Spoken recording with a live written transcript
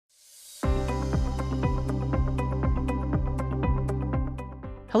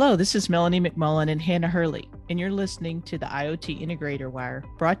Hello, this is Melanie McMullen and Hannah Hurley, and you're listening to the IoT Integrator Wire,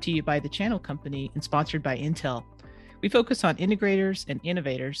 brought to you by the Channel Company and sponsored by Intel. We focus on integrators and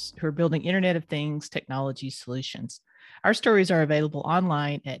innovators who are building Internet of Things technology solutions. Our stories are available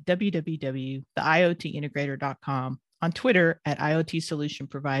online at www.theiOTintegrator.com, on Twitter at IoT Solution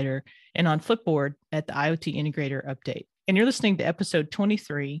Provider, and on Flipboard at the IoT Integrator Update. And you're listening to episode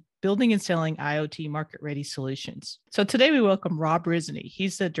 23, Building and Selling IoT Market-Ready Solutions. So today we welcome Rob Risany.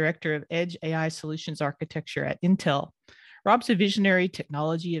 He's the Director of Edge AI Solutions Architecture at Intel. Rob's a visionary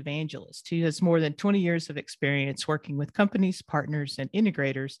technology evangelist who has more than 20 years of experience working with companies, partners, and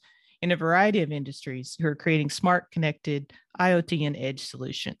integrators in a variety of industries who are creating smart, connected IoT and edge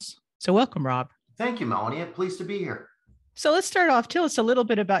solutions. So welcome, Rob. Thank you, Melanie. I'm pleased to be here. So let's start off. Tell us a little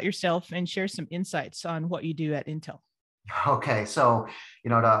bit about yourself and share some insights on what you do at Intel. Okay, so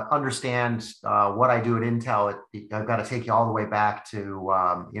to understand what I do at Intel, I've got to take you all the way back to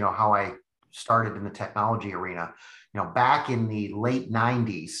how I started in the technology arena. Back in the late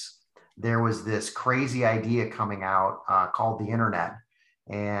 90s, there was this crazy idea coming out called the internet,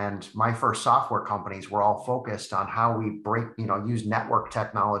 and my first software companies were all focused on how we use network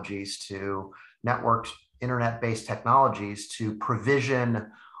technologies to networked internet-based technologies to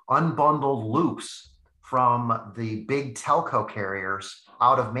provision unbundled loops from the big telco carriers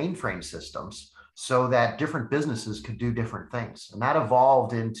out of mainframe systems so that different businesses could do different things. And that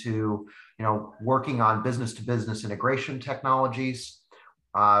evolved into, working on business-to-business integration technologies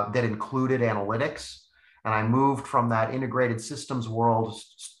that included analytics. And I moved from that integrated systems world,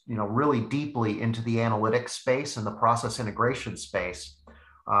 really deeply into the analytics space and the process integration space.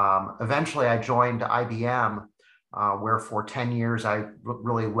 Eventually, I joined IBM, where for 10 years, I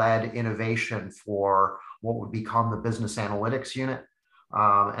really led innovation for what would become the business analytics unit.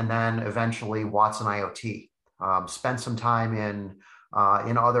 And then eventually Watson IoT. Spent some time in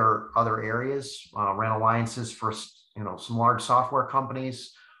other areas, ran alliances for some large software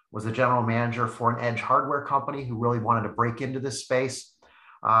companies, was the general manager for an edge hardware company who really wanted to break into this space.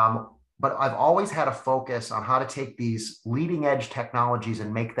 But I've always had a focus on how to take these leading edge technologies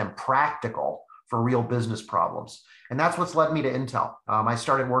and make them practical for real business problems. And that's what's led me to Intel. I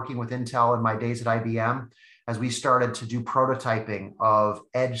started working with Intel in my days at IBM as we started to do prototyping of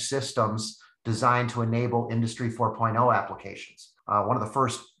edge systems designed to enable Industry 4.0 applications. One of the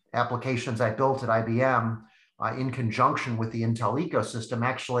first applications I built at IBM in conjunction with the Intel ecosystem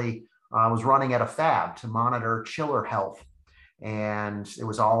actually was running at a fab to monitor chiller health. And it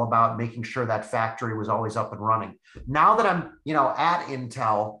was all about making sure that factory was always up and running. Now that I'm at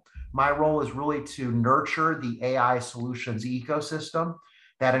Intel, my role is really to nurture the AI solutions ecosystem.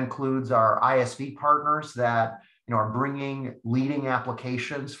 That includes our ISV partners that are bringing leading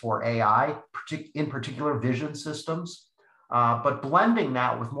applications for AI, in particular vision systems, but blending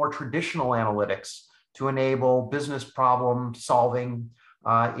that with more traditional analytics to enable business problem solving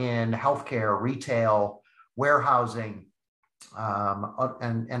in healthcare, retail, warehousing,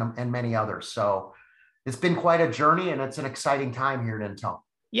 and many others. So it's been quite a journey, and it's an exciting time here at Intel.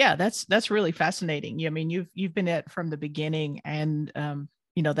 Yeah, that's really fascinating. I mean, you've been at from the beginning, and so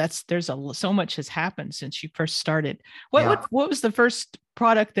much has happened since you first started. What was the first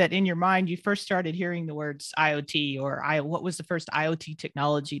product that in your mind you first started hearing the words IoT, or what was the first IoT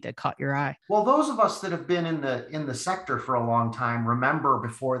technology that caught your eye? Well, those of us that have been in the sector for a long time remember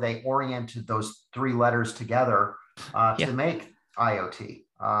before they oriented those three letters together to make IoT.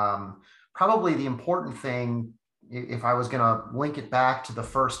 Probably the important thing, if I was going to link it back to the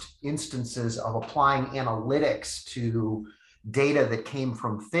first instances of applying analytics to data that came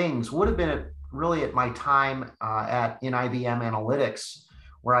from things, would have been really at my time in IBM Analytics,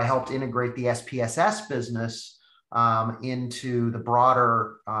 where I helped integrate the SPSS business into the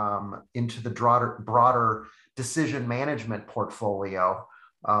broader decision management portfolio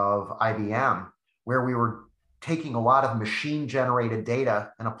of IBM, where we were taking a lot of machine-generated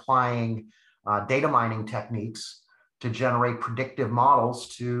data and applying data mining techniques to generate predictive models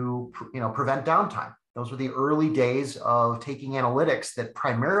to prevent downtime. Those were the early days of taking analytics that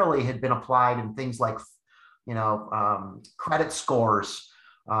primarily had been applied in things like credit scores,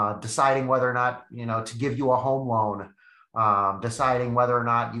 deciding whether or not to give you a home loan, deciding whether or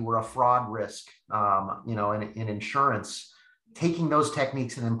not you were a fraud risk, in insurance. Taking those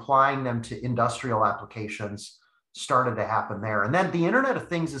techniques and applying them to industrial applications started to happen there. And then the Internet of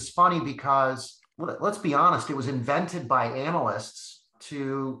Things is funny because, let's be honest, it was invented by analysts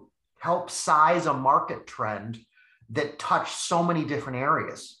to help size a market trend that touched so many different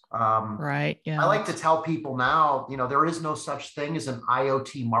areas. Right. Yeah. I like to tell people now, there is no such thing as an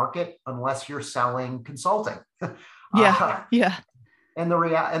IoT market unless you're selling consulting. Yeah. And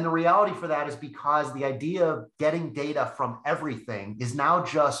the reality for that is because the idea of getting data from everything is now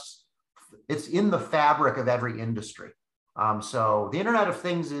it's in the fabric of every industry. So the Internet of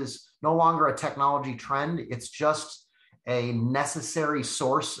Things is no longer a technology trend. It's just a necessary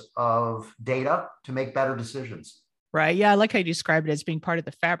source of data to make better decisions. Right. Yeah, I like how you described it as being part of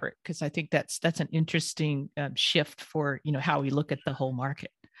the fabric, because I think that's an interesting shift for how we look at the whole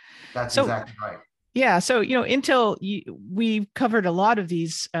market. That's So exactly right. yeah, so Intel, we've covered a lot of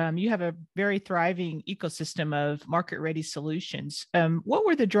these. You have a very thriving ecosystem of market-ready solutions. What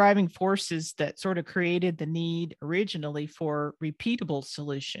were the driving forces that sort of created the need originally for repeatable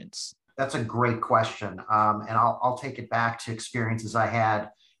solutions? That's a great question, and I'll take it back to experiences I had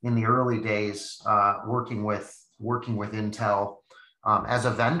in the early days working with Intel as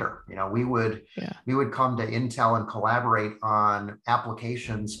a vendor. We would come to Intel and collaborate on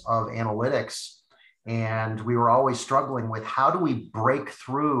applications of analytics, and we were always struggling with how do we break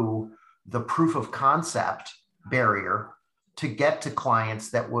through the proof of concept barrier to get to clients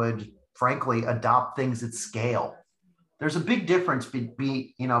that would frankly adopt things at scale. There's a big difference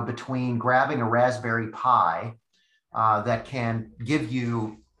between grabbing a Raspberry Pi that can give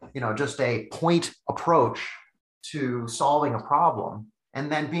you just a point approach to solving a problem,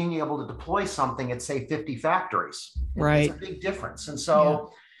 and then being able to deploy something at, say, 50 factories. Right. It's a big difference. And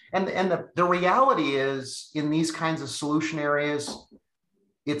so, and the reality is, in these kinds of solution areas,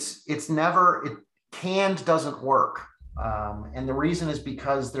 canned doesn't work. And the reason is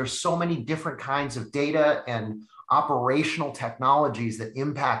because there's so many different kinds of data and operational technologies that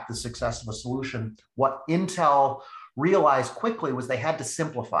impact the success of a solution. What Intel realized quickly was they had to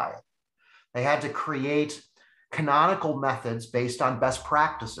simplify it. They had to create canonical methods based on best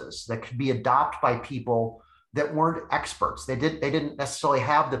practices that could be adopted by people that weren't experts. They didn't necessarily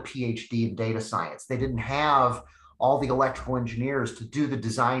have the PhD in data science. They didn't have all the electrical engineers to do the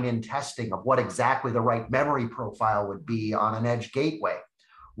design and testing of what exactly the right memory profile would be on an edge gateway.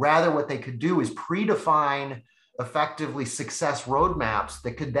 Rather, what they could do is predefine effectively success roadmaps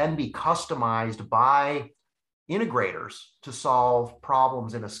that could then be customized by integrators to solve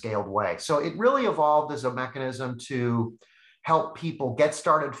problems in a scaled way. So it really evolved as a mechanism to help people get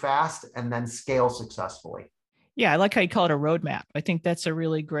started fast and then scale successfully. Yeah, I like how you call it a roadmap. I think that's a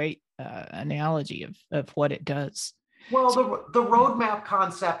really great analogy of what it does. Well, the roadmap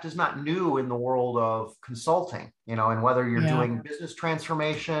concept is not new in the world of consulting, and whether you're doing business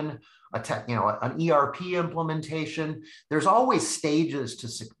transformation, an ERP implementation, there's always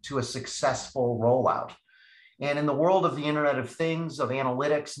stages to a successful rollout. And in the world of the Internet of Things, of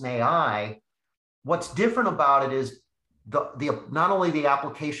analytics and AI, what's different about it is not only the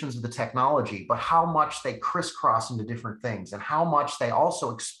applications of the technology, but how much they crisscross into different things, and how much they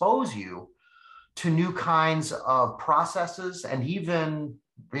also expose you to new kinds of processes, and even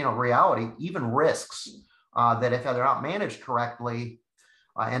even risks that, if they're not managed correctly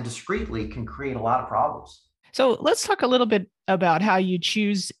and discreetly, can create a lot of problems. So let's talk a little bit about how you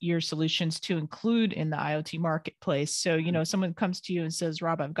choose your solutions to include in the IoT marketplace. So, someone comes to you and says,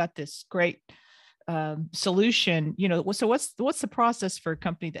 Rob, I've got this great solution. So what's the process for a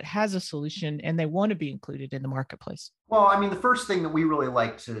company that has a solution and they want to be included in the marketplace? Well, I mean, the first thing that we really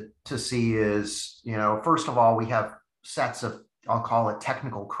like to see is, first of all, we have sets of, I'll call it,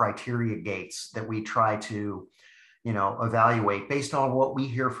 technical criteria gates that we try to evaluate based on what we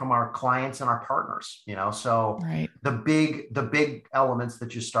hear from our clients and our partners. So right. the big elements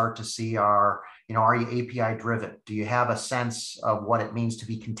that you start to see are, are you API driven? Do you have a sense of what it means to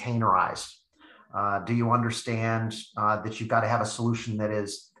be containerized? Do you understand that you've got to have a solution that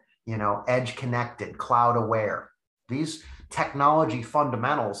is, edge connected, cloud aware? These technology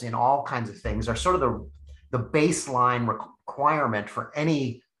fundamentals in all kinds of things are sort of the baseline requirement for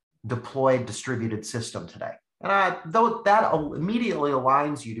any deployed distributed system today. And though that immediately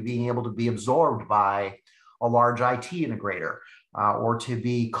aligns you to being able to be absorbed by a large IT integrator or to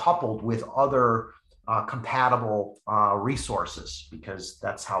be coupled with other compatible resources, because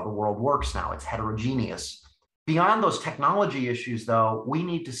that's how the world works now. It's heterogeneous. Beyond those technology issues, though, we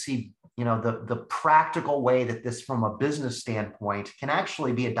need to see the practical way that this, from a business standpoint, can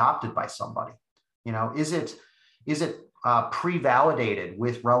actually be adopted by somebody. Is it pre-validated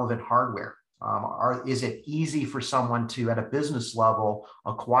with relevant hardware? Is it easy for someone to, at a business level,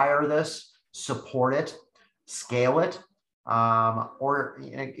 acquire this, support it, scale it? Or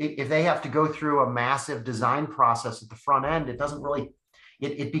if they have to go through a massive design process at the front end, it doesn't really,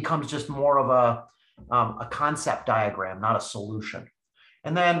 it becomes just more of a concept diagram, not a solution.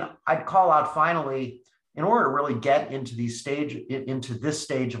 And then I'd call out finally in order to really get into this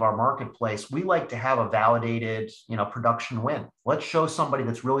stage of our marketplace, we like to have a validated, production win. Let's show somebody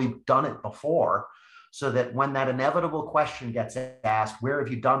that's really done it before, so that when that inevitable question gets asked, where have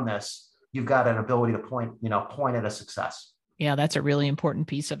you done this? You've got an ability to point at a success. Yeah, that's a really important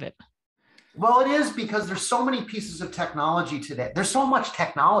piece of it. Well, it is, because there's so many pieces of technology today. There's so much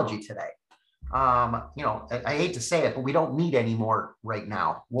technology today. I hate to say it, but we don't need any more right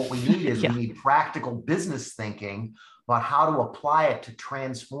now. What we need is we need practical business thinking about how to apply it to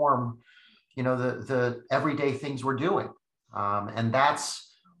transform, the everyday things we're doing. And that's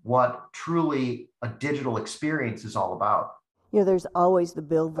what truly a digital experience is all about. There's always the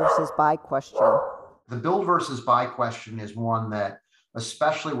build versus buy question. The build versus buy question is one that,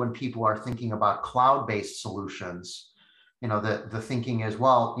 especially when people are thinking about cloud-based solutions, the thinking is,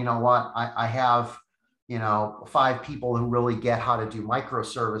 well, you know what, I have, 5 people who really get how to do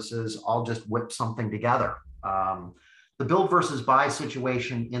microservices. I'll just whip something together. The build versus buy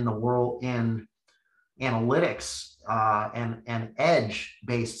situation in the world in analytics and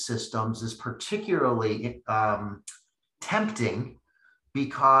edge-based systems is particularly tempting,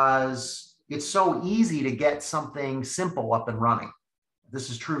 because it's so easy to get something simple up and running. This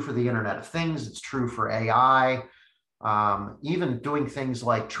is true for the Internet of Things. It's true for AI. Even doing things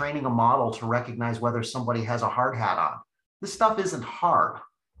like training a model to recognize whether somebody has a hard hat on. This stuff isn't hard.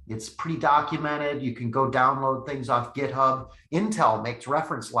 It's pre-documented. You can go download things off GitHub. Intel makes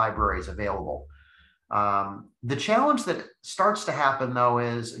reference libraries available. The challenge that starts to happen, though,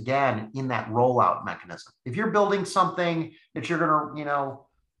 is, again, in that rollout mechanism. If you're building something that you're going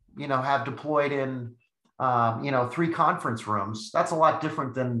to, have deployed in, 3 conference rooms, that's a lot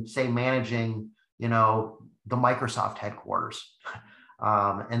different than, say, managing, the Microsoft headquarters.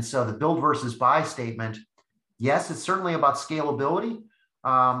 And so the build versus buy statement, yes, it's certainly about scalability,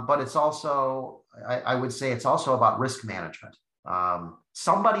 but it's also, I would say it's also about risk management.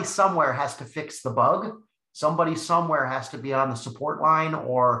 Somebody somewhere has to fix the bug. Somebody somewhere has to be on the support line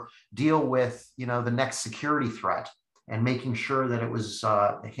or deal with, the next security threat, and making sure that it was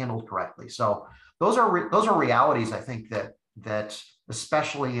handled correctly. So those are realities, I think, that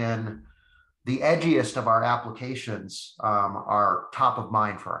especially in the edgiest of our applications are top of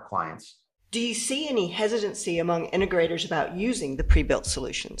mind for our clients. Do you see any hesitancy among integrators about using the pre-built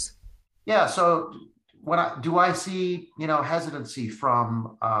solutions? Yeah. So I see hesitancy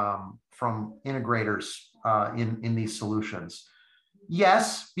from integrators in these solutions?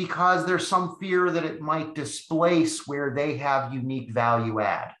 Yes, because there's some fear that it might displace where they have unique value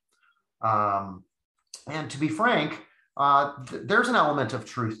add. And to be frank, there's an element of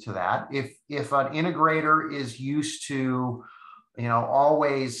truth to that. If an integrator is used to,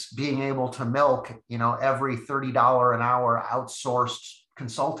 always being able to milk, every $30 an hour outsourced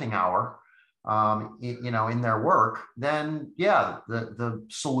consulting hour, in their work, then yeah, the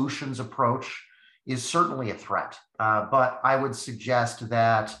solutions approach is certainly a threat. But I would suggest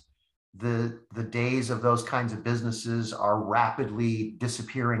that the days of those kinds of businesses are rapidly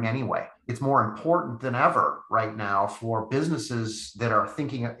disappearing anyway. It's more important than ever right now for businesses that are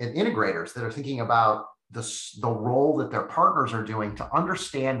thinking, and integrators that are thinking about the role that their partners are doing, to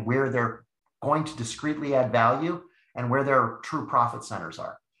understand where they're going to discreetly add value and where their true profit centers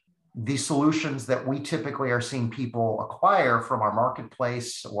are. These solutions that we typically are seeing people acquire from our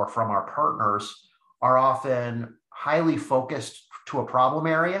marketplace or from our partners are often highly focused to a problem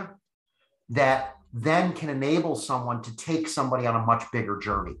area that then can enable someone to take somebody on a much bigger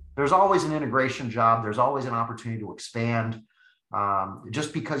journey. There's always an integration job. There's always an opportunity to expand.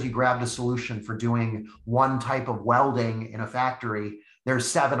 Just because you grabbed a solution for doing one type of welding in a factory, there's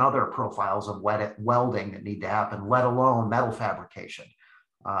 7 other profiles of welding that need to happen, let alone metal fabrication.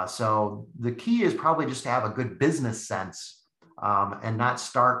 So the key is probably just to have a good business sense and not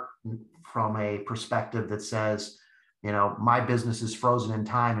start from a perspective that says, my business is frozen in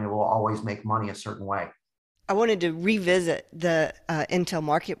time and it will always make money a certain way. I wanted to revisit the Intel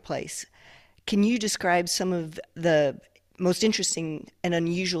Marketplace. Can you describe some of the most interesting and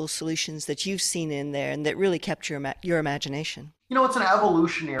unusual solutions that you've seen in there and that really kept your imagination? It's an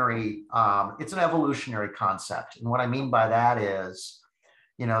evolutionary concept. And what I mean by that is,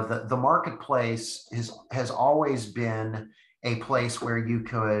 the marketplace has always been a place where you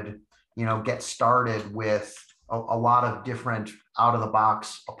could, get started with a lot of different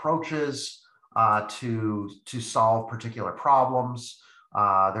out-of-the-box approaches to solve particular problems.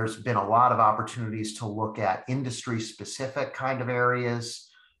 There's been a lot of opportunities to look at industry-specific kind of areas.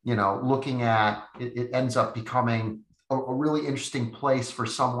 Looking at it ends up becoming a really interesting place for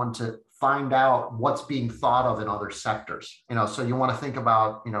someone to find out what's being thought of in other sectors. So you want to think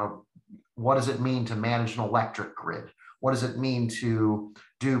about, what does it mean to manage an electric grid? What does it mean to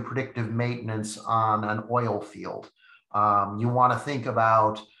do predictive maintenance on an oil field? You want to think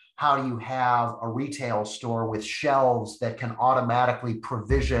about how do you have a retail store with shelves that can automatically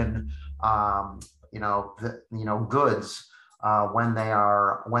provision, goods when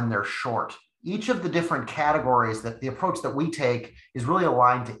they're short. Each of the different categories, that the approach that we take is really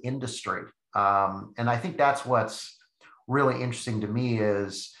aligned to industry, and I think that's what's really interesting to me,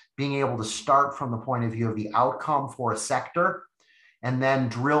 is being able to start from the point of view of the outcome for a sector and then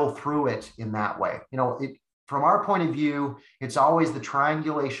drill through it in that way. From our point of view, it's always the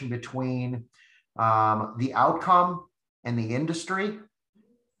triangulation between the outcome and the industry,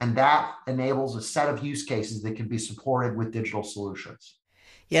 and that enables a set of use cases that can be supported with digital solutions.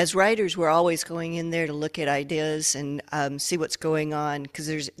 Yeah, as writers, we're always going in there to look at ideas and see what's going on,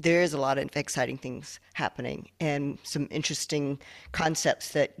 because there is a lot of exciting things happening and some interesting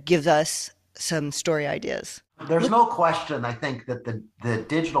concepts that give us some story ideas. There's no question, I think, that the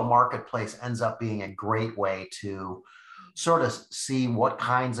digital marketplace ends up being a great way to sort of see what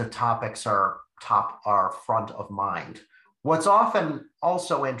kinds of topics are front of mind. What's often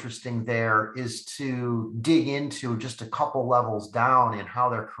also interesting there is to dig into just a couple levels down in how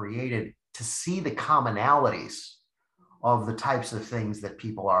they're created to see the commonalities of the types of things that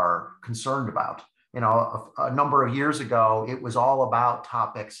people are concerned about. A number of years ago, it was all about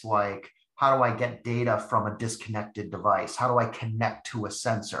topics like, how do I get data from a disconnected device? How do I connect to a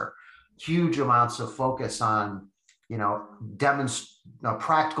sensor? Huge amounts of focus on,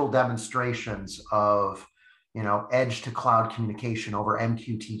 practical demonstrations of, edge to cloud communication over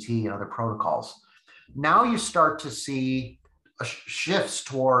MQTT and other protocols. Now you start to see shifts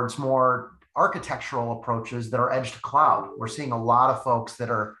towards more architectural approaches that are edge to cloud. We're seeing a lot of folks that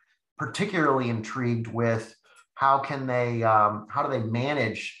are particularly intrigued with how do they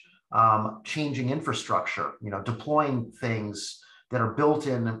manage changing infrastructure, deploying things that are built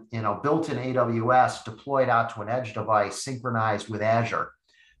in AWS, deployed out to an edge device, synchronized with Azure.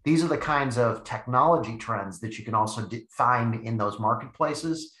 These are the kinds of technology trends that you can also find in those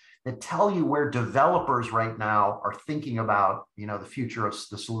marketplaces that tell you where developers right now are thinking about, the future of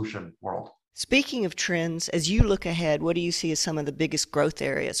the solution world. Speaking of trends, as you look ahead, what do you see as some of the biggest growth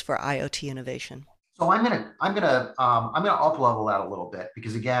areas for IoT innovation? So I'm gonna up level that a little bit,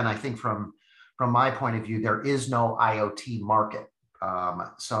 because again, I think from my point of view, there is no IoT market.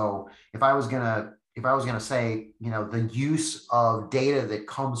 So if I was gonna say, the use of data that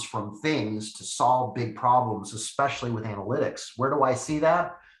comes from things to solve big problems, especially with analytics, where do I see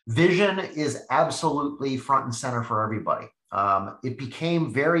that? Vision is absolutely front and center for everybody. It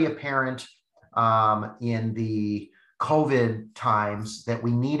became very apparent in the COVID times that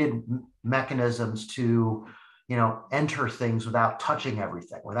we needed mechanisms to, enter things without touching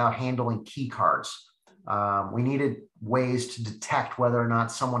everything, without handling key cards. We needed ways to detect whether or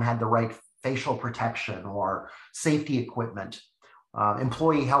not someone had the right facial protection or safety equipment.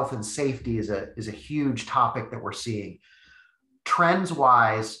 Employee health and safety is a huge topic that we're seeing. Trends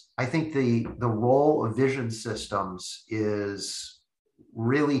wise, I think the role of vision systems is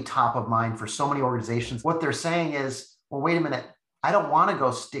really top of mind for so many organizations. What they're saying is, well, wait a minute, I don't want to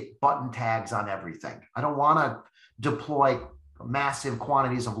go stick button tags on everything. I don't want to deploy massive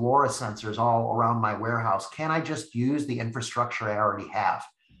quantities of LoRa sensors all around my warehouse. Can I just use the infrastructure I already have?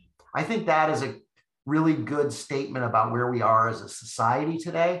 I think that is a really good statement about where we are as a society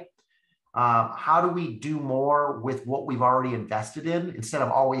today. How do we do more with what we've already invested in instead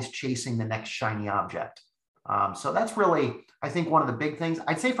of always chasing the next shiny object? So that's really, I think, one of the big things.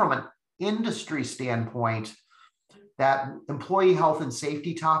 I'd say from an industry standpoint, that employee health and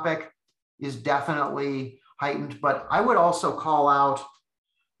safety topic is definitely heightened, but I would also call out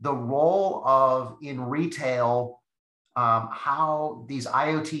the role of, in retail, how these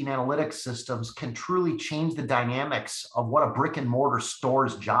IoT and analytics systems can truly change the dynamics of what a brick and mortar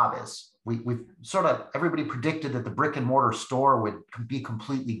store's job is. We've sort of, everybody predicted that the brick and mortar store would be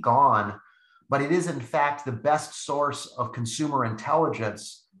completely gone, but it is in fact the best source of consumer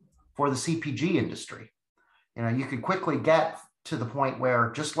intelligence for the CPG industry. You could quickly get to the point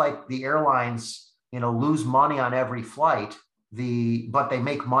where, just like the airlines, lose money on every flight, but they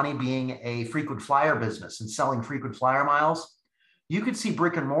make money being a frequent flyer business and selling frequent flyer miles. You could see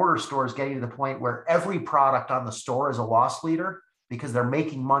brick and mortar stores getting to the point where every product on the store is a loss leader because they're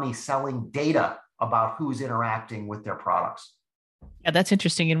making money selling data about who's interacting with their products. Yeah, that's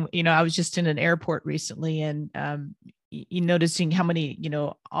interesting. And, I was just in an airport recently, and you noticing how many,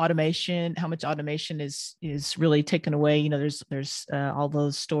 how much automation is really taken away. There's all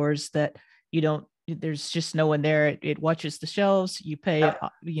those stores that you don't there's just no one there. It watches the shelves. You pay,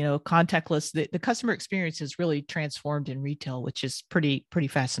 contactless. The customer experience is really transformed in retail, which is pretty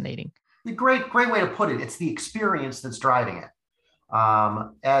fascinating. A great way to put it. It's the experience that's driving it.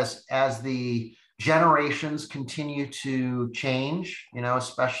 As the generations continue to change,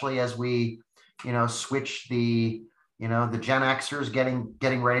 especially as we, switch the Gen Xers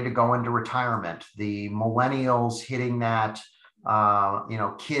getting ready to go into retirement, the millennials hitting that,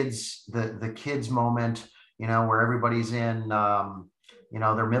 kids, the kids moment, where everybody's in,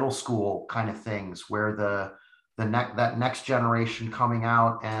 their middle school kind of things, where that next generation coming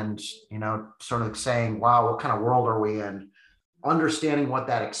out and, sort of saying, wow, what kind of world are we in? Understanding what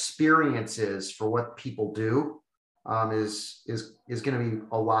that experience is for what people do is going to be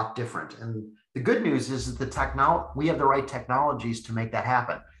a lot different. And the good news is that we have the right technologies to make that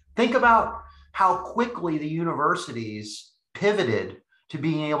happen. Think about how quickly the universities pivoted to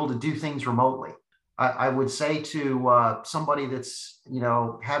being able to do things remotely. I would say to somebody that's,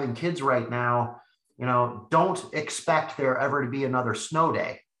 having kids right now, don't expect there ever to be another snow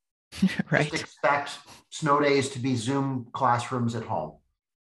day. Right. Just expect snow days to be Zoom classrooms at home.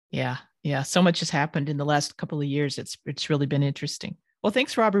 Yeah. So much has happened in the last couple of years. It's really been interesting. Well,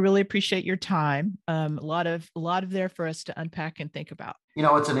 thanks, Rob. I really appreciate your time. A lot of there for us to unpack and think about.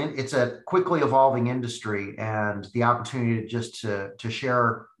 It's a quickly evolving industry, and the opportunity to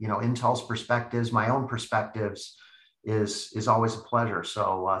share, Intel's perspectives, my own perspectives, is always a pleasure.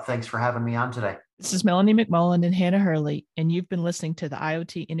 So thanks for having me on today. This is Melanie McMullen and Hannah Hurley, and you've been listening to the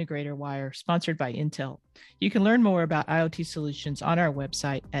IoT Integrator Wire, sponsored by Intel. You can learn more about IoT solutions on our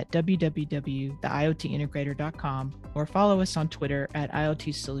website at www.theiotintegrator.com, or follow us on Twitter at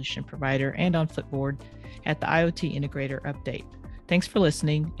IoT Solution Provider and on Flipboard at the IoT Integrator Update. Thanks for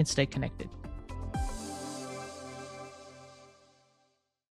listening, and stay connected.